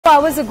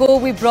hours ago,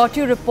 we brought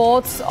you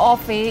reports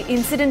of an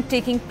incident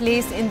taking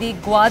place in the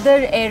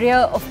Gwadar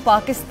area of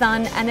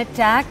Pakistan, an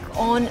attack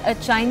on a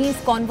Chinese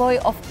convoy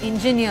of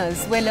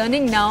engineers. We're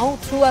learning now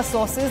through our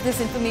sources,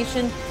 this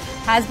information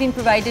has been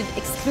provided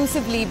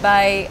exclusively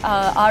by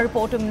our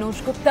reporter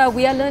Manoj Gupta.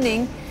 We are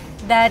learning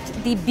that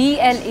the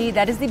BLA,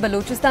 that is the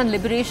Balochistan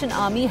Liberation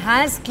Army,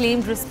 has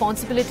claimed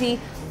responsibility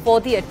for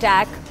the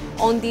attack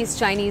on these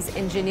Chinese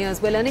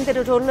engineers. We're learning that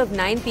a total of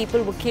 9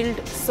 people were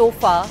killed so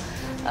far.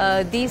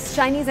 These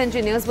Chinese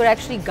engineers were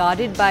actually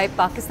guarded by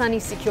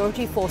Pakistani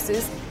security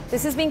forces.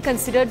 This is being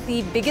considered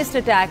the biggest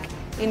attack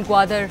in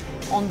Gwadar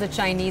on the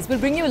Chinese. We'll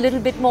bring you a little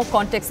bit more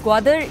context.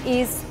 Gwadar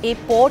is a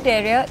port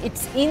area.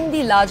 It's in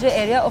the larger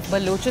area of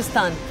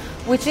Balochistan,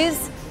 which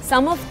is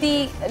some of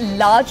the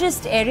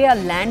largest area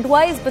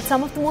land-wise, but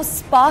some of the most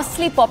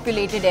sparsely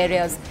populated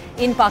areas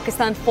in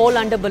Pakistan fall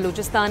under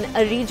Balochistan,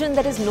 a region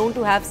that is known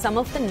to have some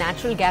of the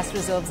natural gas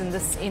reserves in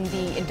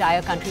the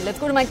entire country. Let's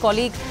go to my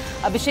colleague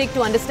Abhishek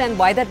to understand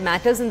why that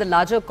matters in the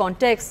larger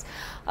context.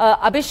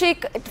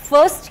 Abhishek,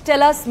 first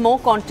tell us more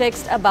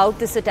context about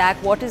this attack.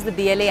 What is the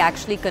BLA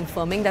actually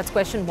confirming? That's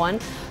question 1.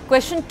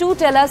 Question 2,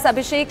 tell us,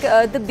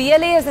 Abhishek, the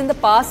BLA has in the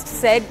past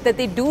said that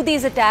they do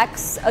these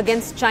attacks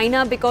against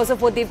China because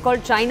of what they've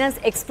called China's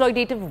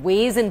exploitative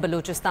ways in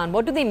Balochistan.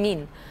 What do they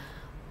mean?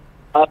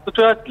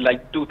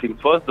 Like 2 things.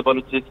 First, the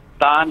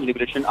Balochistan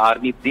Liberation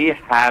Army, they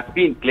have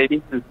been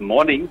claiming since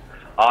morning,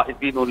 it's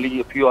been only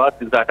a few hours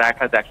since the attack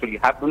has actually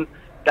happened,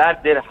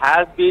 that there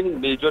has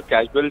been major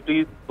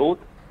casualties both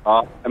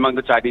among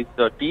the Chinese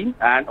team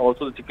and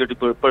also the security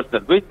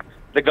personnel, which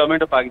the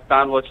government of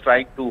Pakistan was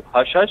trying to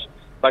hush-hush.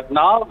 But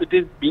now it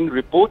is being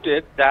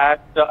reported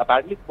that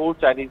apparently 4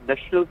 Chinese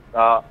nationals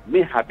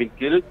may have been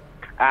killed,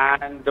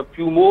 and a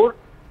few more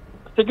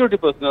security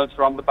personnel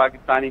from the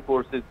Pakistani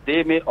forces,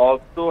 they may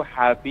also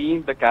have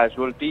been the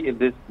casualty in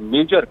this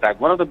major attack,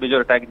 one of the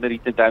major attacks in the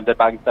recent times that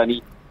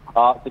Pakistani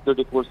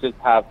security forces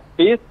have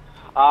faced.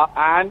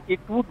 And it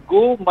would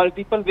go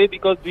multiple ways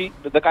because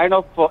the kind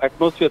of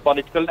atmosphere,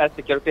 political and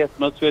security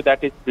atmosphere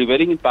that is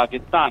prevailing in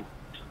Pakistan,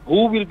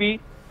 who will be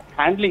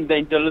handling the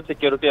internal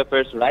security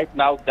affairs right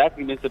now, that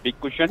remains a big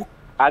question.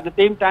 At the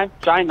same time,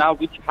 China,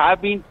 which has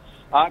been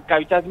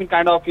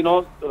kind of,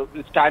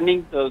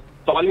 standing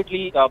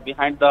solidly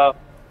behind the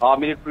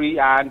military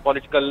and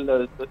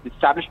political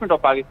establishment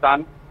of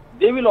Pakistan,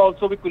 they will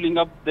also be pulling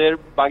up their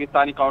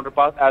Pakistani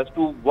counterparts as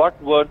to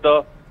what were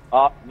the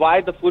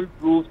why the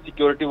foolproof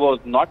security was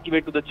not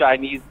given to the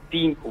Chinese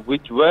team,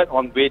 which were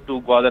on way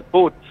to Gwadar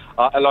port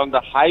along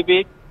the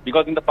highway.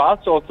 Because in the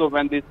past also,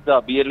 when this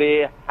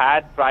BLA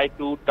had tried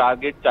to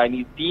target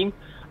Chinese team,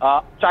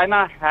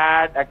 China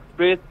had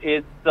expressed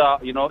its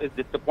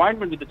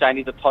disappointment with the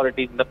Chinese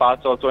authorities in the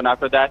past also, and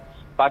after that,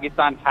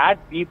 Pakistan had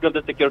beefed up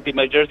the security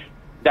measures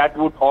that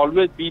would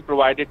always be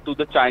provided to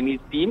the Chinese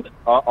team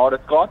or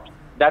escort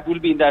that will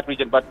be in that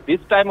region. But this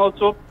time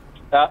also,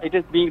 it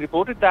is being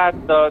reported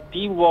that the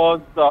team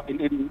was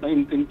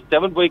in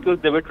 7 vehicles.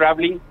 They were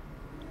traveling.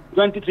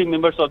 23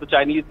 members of the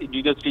Chinese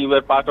engineers team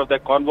were part of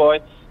that convoy.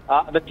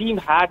 The team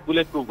had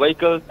bulletproof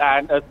vehicles,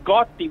 and a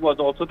escort team was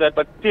also there,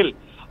 but still,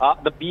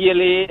 the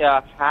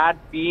BLA had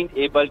been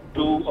able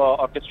to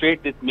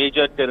orchestrate this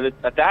major terrorist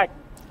attack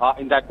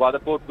in that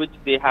Gwadar port, which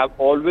they have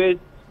always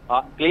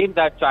claimed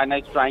that China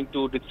is trying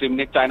to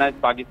discriminate. China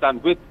and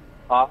Pakistan with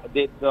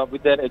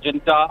their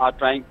agenda are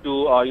trying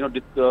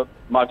to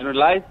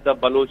marginalize the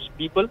Baloch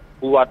people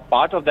who are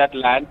part of that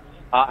land,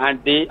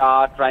 and they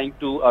are trying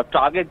to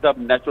target the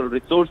natural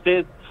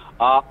resources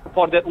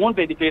for their own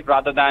benefit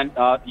rather than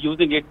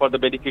using it for the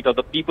benefit of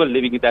the people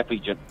living in that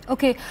region.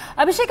 Okay.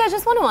 Abhishek, I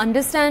just want to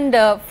understand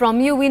from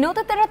you, we know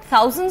that there are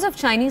thousands of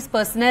Chinese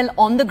personnel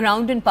on the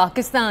ground in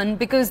Pakistan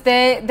because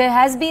there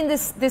has been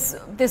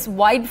this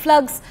wide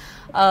flux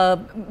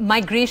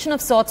migration of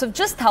sorts of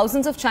just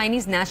thousands of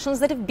Chinese nationals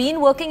that have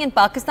been working in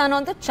Pakistan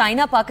on the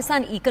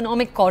China-Pakistan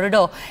economic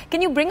corridor. Can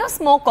you bring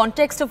us more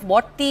context of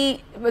what the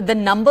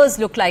numbers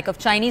look like of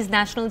Chinese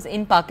nationals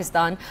in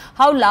Pakistan?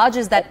 How large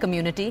is that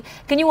community?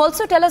 Can you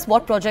also tell us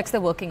what projects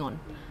they're working on?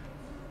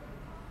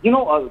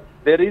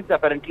 There is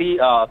apparently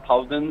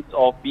thousands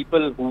of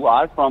people who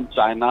are from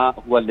China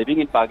who are living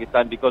in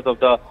Pakistan because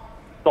of the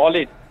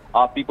solid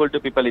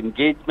people-to-people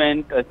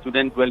engagement,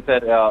 student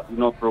welfare,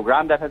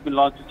 program that has been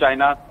launched to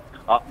China.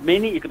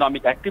 Many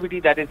economic activity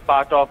that is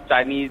part of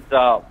Chinese,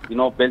 Belt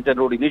and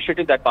Road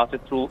initiative that passes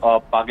through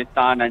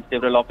Pakistan and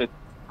several of its,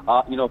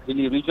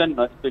 hilly region,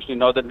 especially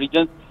northern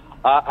regions.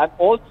 And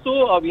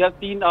also, we have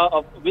seen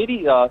a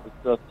very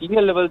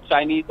senior level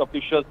Chinese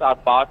officials are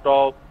part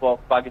of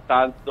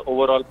Pakistan's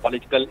overall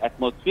political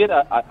atmosphere.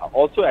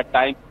 Also, at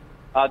times,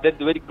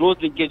 there's a very close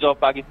linkage of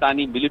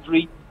Pakistani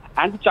military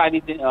and the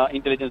Chinese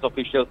intelligence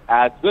officials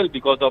as well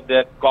because of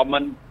their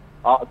common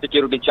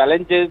security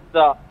challenges.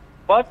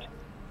 But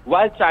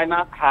while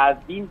China has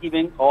been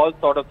giving all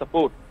sort of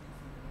support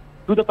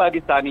to the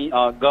Pakistani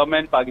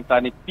government,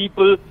 Pakistani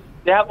people,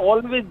 they have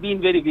always been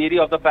very wary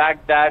of the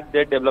fact that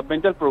their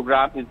developmental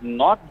program is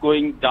not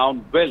going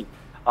down well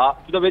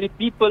to the very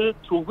people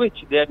through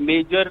which their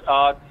major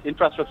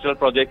infrastructural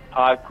projects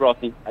are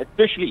crossing,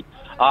 especially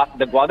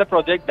the Gwadar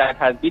project that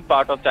has been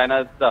part of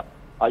China's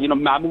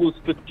mammoth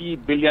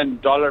 $50 billion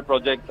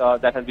project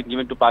that has been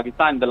given to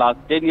Pakistan in the last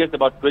 10 years.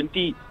 About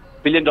 $20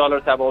 billion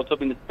have also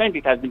been spent.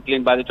 It has been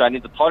claimed by the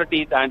Chinese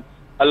authorities, and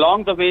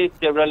along the way,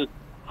 several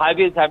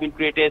highways have been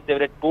created,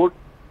 several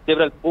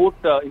port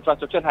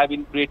infrastructure have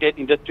been created,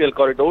 industrial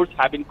corridors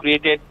have been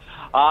created,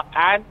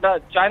 and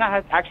China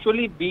has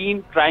actually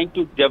been trying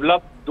to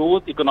develop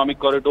those economic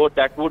corridors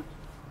that would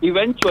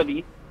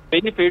eventually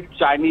benefit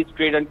Chinese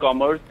trade and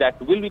commerce that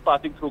will be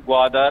passing through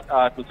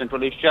Gwadar to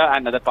Central Asia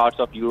and other parts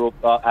of Europe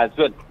as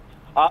well.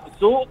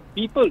 So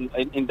people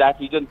in that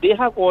region, they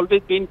have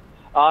always been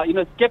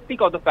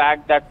skeptic of the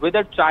fact that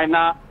whether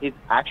China is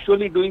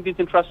actually doing this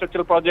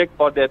infrastructural project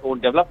for their own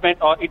development,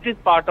 or it is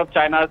part of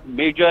China's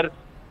major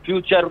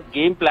future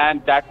game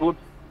plan that would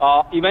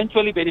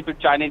eventually benefit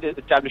Chinese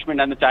establishment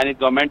and the Chinese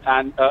government,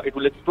 and it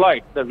will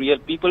exploit the real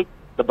people,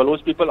 the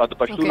Baloch people or the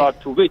Pashtun, or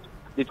through which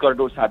these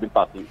corridors have been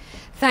passing.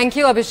 Thank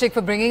you, Abhishek,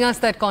 for bringing us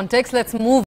that context. Let's move